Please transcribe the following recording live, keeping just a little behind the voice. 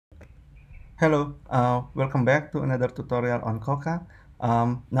Hello, welcome back to another tutorial on COCA.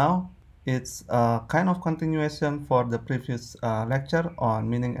 Now it's a kind of continuation for the previous lecture on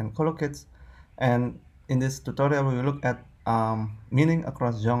meaning and collocates, and in this tutorial we will look at meaning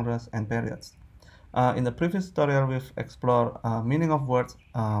across genres and periods. In the previous tutorial we've explored meaning of words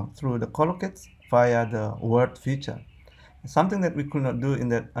through the collocates via the word feature. Something that we could not do in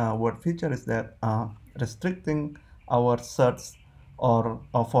that word feature is that restricting our search or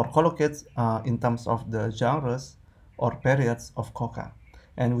for collocates in terms of the genres or periods of COCA.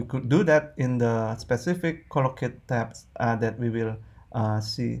 And we could do that in the specific collocate tabs that we will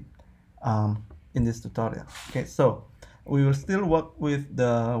see in this tutorial. Okay, so we will still work with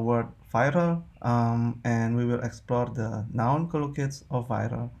the word viral and we will explore the noun collocates of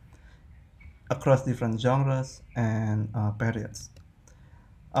viral across different genres and periods.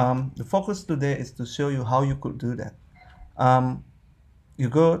 The focus today is to show you how you could do that. You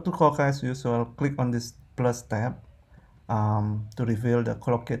go to COCA as usual, click on this plus tab to reveal the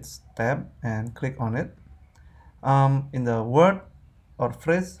Collocates tab and click on it. In the word or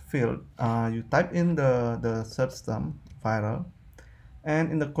phrase field, you type in the search term viral,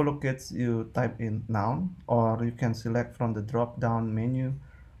 and in the Collocates you type in noun, or you can select from the drop down menu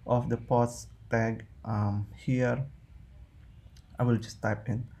of the post tag here. I will just type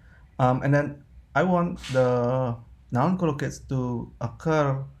in and then I want the noun collocates to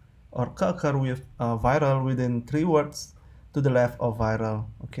occur or co-occur with viral within 3 words to the left of viral.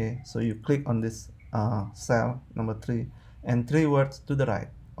 Okay, so you click on this cell number 3 and 3 words to the right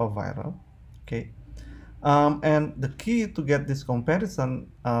of viral. Okay, and the key to get this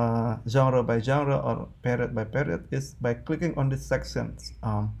comparison genre by genre or period by period is by clicking on this sections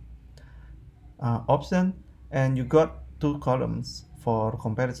option, and you got 2 columns for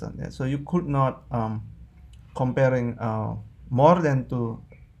comparison. Yeah? So you could not comparing more than 2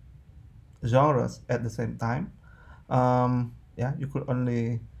 genres at the same time. Yeah, you could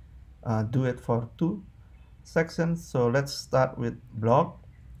only do it for 2 sections. So let's start with blog.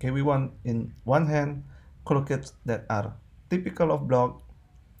 Okay, we want in one hand collocates that are typical of blog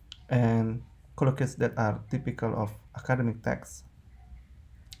and collocates that are typical of academic text.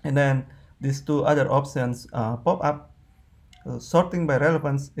 And then these 2 other options pop up. Sorting by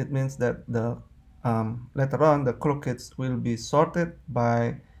relevance, it means that the later on the collocates will be sorted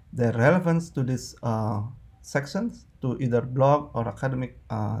by their relevance to these sections, to either blog or academic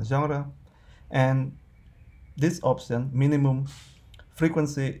genre. And this option, minimum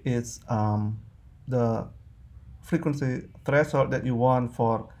frequency, is the frequency threshold that you want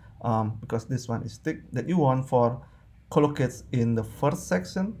for because this one is thick, that you want for collocates in the first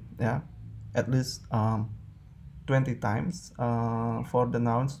section. Yeah, at least 20 times for the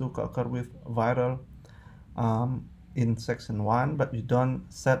nouns to occur with viral in section 1, but you don't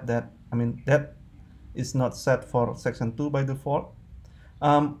set that. I mean, that is not set for section 2 by default.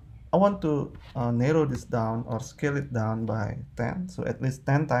 I want to narrow this down or scale it down by 10, so at least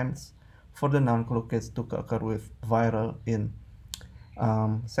 10 times for the noun collocates to occur with viral in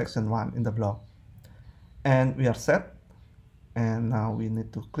section 1 in the block. And we are set, and now we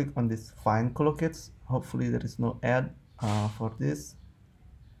need to click on this find collocates. Hopefully there is no ad for this,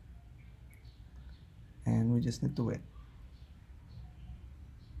 and we just need to wait.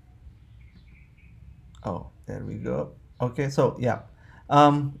 Oh, there we go. Okay, so yeah,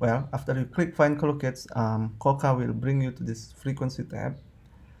 well, after you click find collocates, COCA will bring you to this frequency tab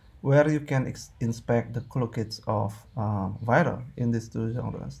where you can inspect the collocates of viral in these 2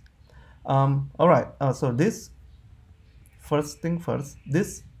 genres. All right, so this first thing first,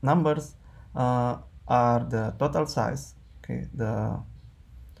 these numbers are the total size. Okay, the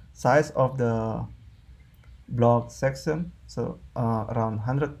size of the blog section, so around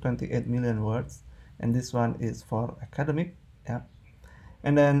 128 million words, and this one is for academic. Yeah,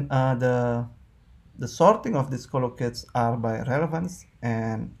 and then the sorting of these collocates are by relevance,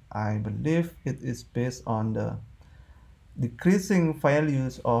 and I believe it is based on the decreasing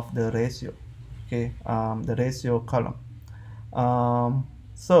values of the ratio. Okay, the ratio column.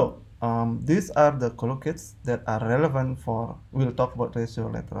 These are the collocates that are relevant for, we'll talk about ratio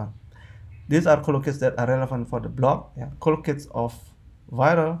later on. These are collocates that are relevant for the blog. Yeah, collocates of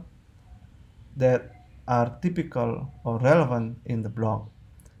viral that are typical or relevant in the blog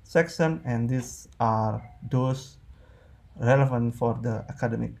section, and these are those relevant for the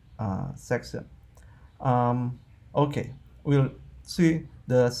academic section. Okay, we'll see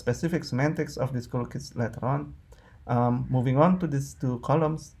the specific semantics of these collocates later on. Moving on to these 2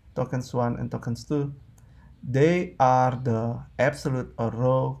 columns, tokens 1 and tokens 2, they are the absolute or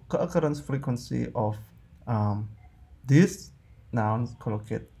raw co-occurrence frequency of this noun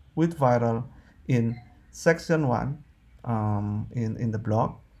collocate with viral in section 1 in the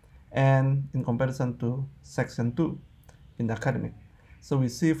blog, and in comparison to section 2 in the academic. So we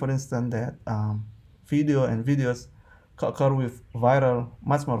see, for instance, that video and videos occur with viral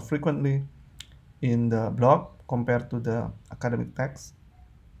much more frequently in the blog compared to the academic text.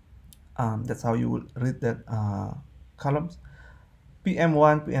 That's how you would read that columns.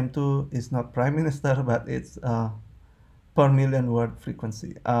 PM1, PM2 is not prime minister, but it's per million word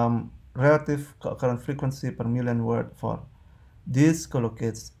frequency. Relative current frequency per million word for these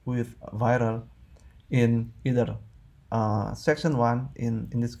collocates with viral in either section 1 in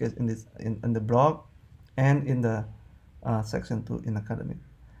this case in the blog, and in the section 2 in academic.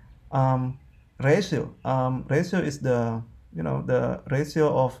 Ratio is the the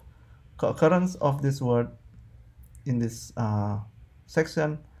ratio of occurrence of this word in this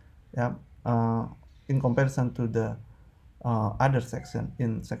section, yeah, in comparison to the other section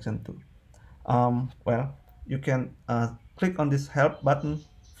in section 2. Well, you can click on this help button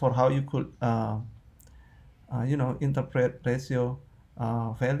for how you could interpret ratio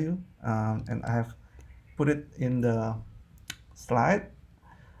value, and I have put it in the slide.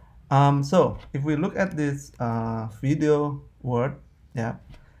 So if we look at this video word, yeah,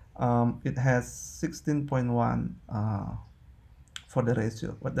 it has 16.1 for the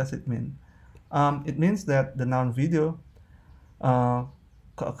ratio. What does it mean? It means that the noun video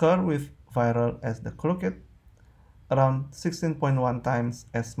occur with viral as the collocate around 16.1 times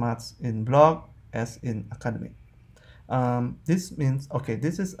as much in blog as in academic. This means, okay,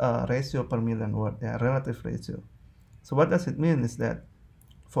 this is a ratio per million word, yeah, relative ratio. So what does it mean is that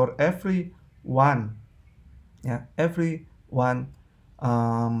for every one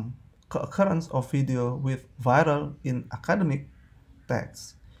occurrence of video with viral in academic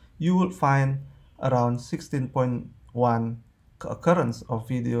text, you will find around 16.1 occurrence of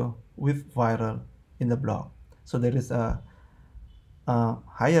video with viral in the blog. So there is a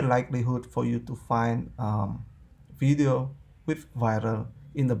higher likelihood for you to find video with viral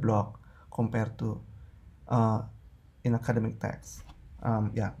in the blog compared to in academic text.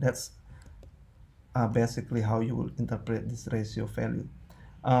 Yeah, that's basically how you will interpret this ratio value.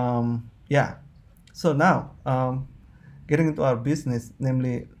 Yeah, so now getting into our business,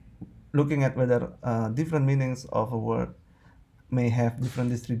 namely looking at whether different meanings of a word may have different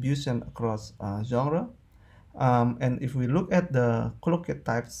distribution across genre. And if we look at the collocate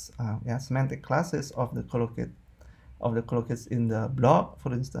types, semantic classes of the collocates in the blog,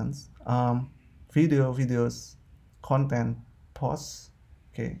 for instance, videos, content, posts,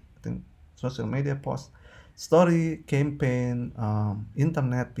 okay, I think social media posts, story, campaign,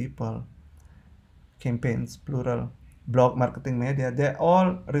 internet, people, campaigns, plural, blog, marketing, media, they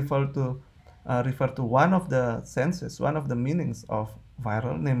all refer to one of the senses, one of the meanings of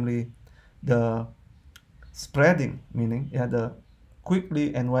viral, namely the spreading meaning, yeah, the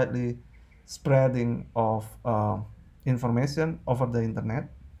quickly and widely spreading of information over the internet.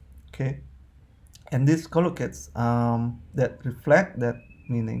 Okay, and these collocates that reflect that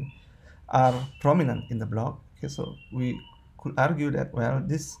meaning are prominent in the blog. Okay, so we could argue that, well,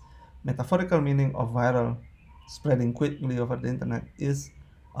 this metaphorical meaning of viral, spreading quickly over the internet, is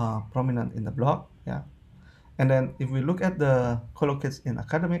prominent in the blog. Yeah, and then if we look at the collocates in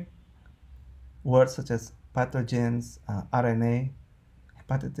academic, words such as pathogens, RNA,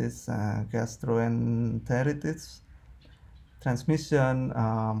 hepatitis, gastroenteritis, transmission,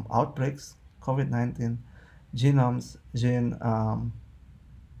 outbreaks, COVID-19, genomes, gene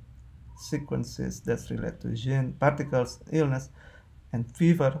sequences that's related to gene, particles, illness, and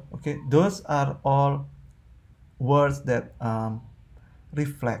fever. Okay, those are all words that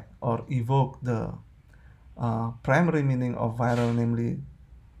reflect or evoke the primary meaning of viral, namely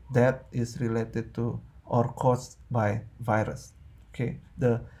that is related to or caused by virus. Okay,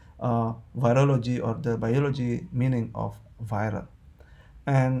 the virology or the biology meaning of viral.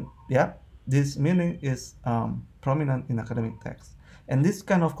 And yeah, this meaning is prominent in academic text. And this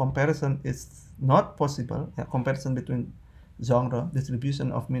kind of comparison is not possible. Yeah, comparison between genre,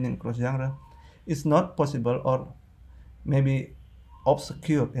 distribution of meaning across genre, is not possible, or maybe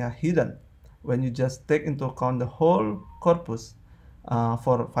obscured, yeah, hidden, when you just take into account the whole corpus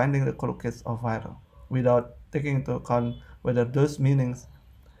for finding the collocates of viral, without taking into account whether those meanings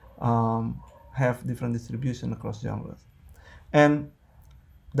have different distribution across genres. And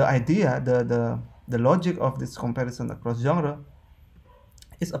the idea, the logic of this comparison across genre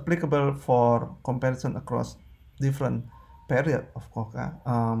is applicable for comparison across different period of COCA.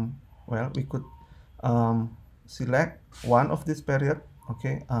 Well, we could select one of this period.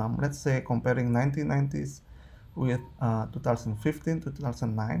 Okay, let's say comparing 1990s with 2015 to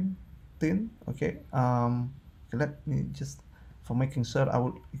 2019. Okay, let me just, for making sure, I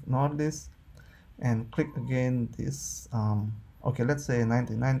will ignore this and click again this. Okay, let's say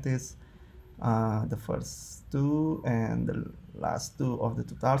 1990s, the first two and the last two of the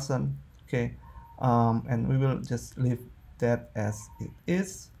 2000. Okay, and we will just leave that as it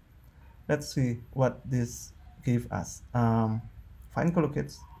is. Let's see what this give us. Find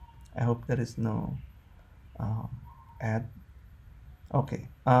collocates. I hope there is no um, ad. Okay.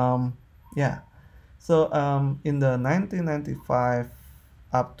 Yeah. So in the 1995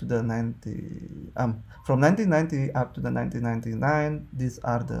 up to the 90 from 1990 up to the 1999, these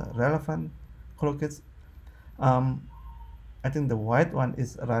are the relevant collocates. I think the white one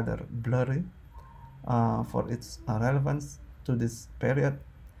is rather blurry for its relevance to this period.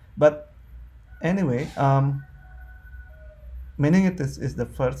 But anyway, meaning it is the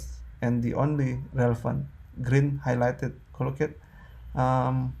first and the only relevant green highlighted collocate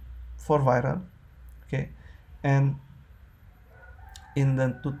for viral. Okay, and in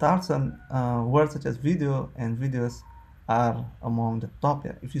the 2000, words such as video and videos are among the top.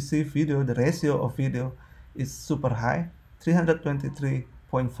 Yeah. If you see video, the ratio of video is super high,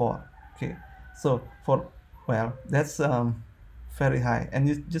 323.4. Okay, so for, well, that's very high, and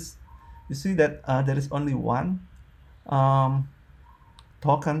you see that there is only one um,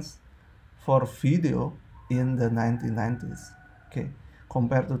 tokens for video in the 1990s. Okay,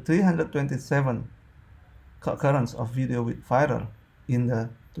 compared to 327 occurrence of video with viral in the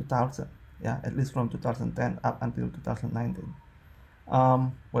 2000. Yeah, at least from 2010 up until 2019.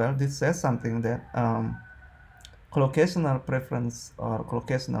 Well, this says something that collocational preference or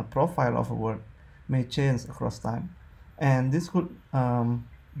collocational profile of a word may change across time, and this could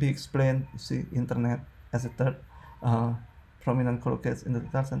be explained. You see, internet as a third uh, prominent collocates in the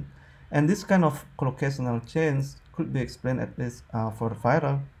 2000, and this kind of collocational change could be explained, at least for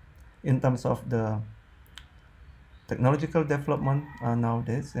viral, in terms of the technological development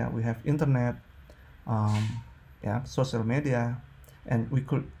nowadays. Yeah, we have internet, yeah, social media, and we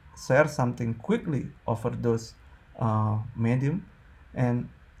could share something quickly over those medium, and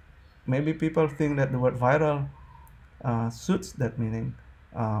maybe people think that the word viral suits that meaning,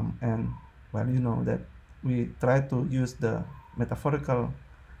 and well, you know that we try to use the metaphorical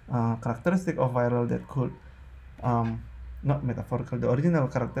characteristic of viral that could not metaphorical, the original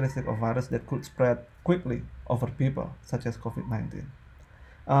characteristic of virus that could spread quickly over people, such as COVID-19.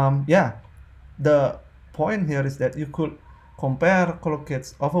 Yeah, the point here is that you could compare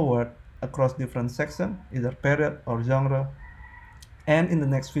collocates of a word across different sections, either period or genre. And in the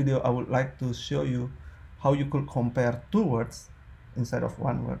next video, I would like to show you how you could compare two words instead of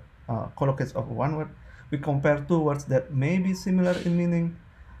one word, collocates of one word. We compare two words that may be similar in meaning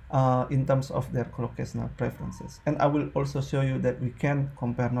in terms of their collocational preferences. And I will also show you that we can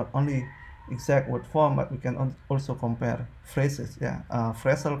compare not only exact word form, but we can also compare phrases, yeah,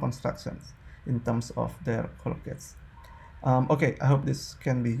 phrasal constructions in terms of their collocates. Okay, I hope this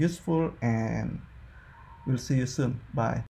can be useful, and we'll see you soon. Bye.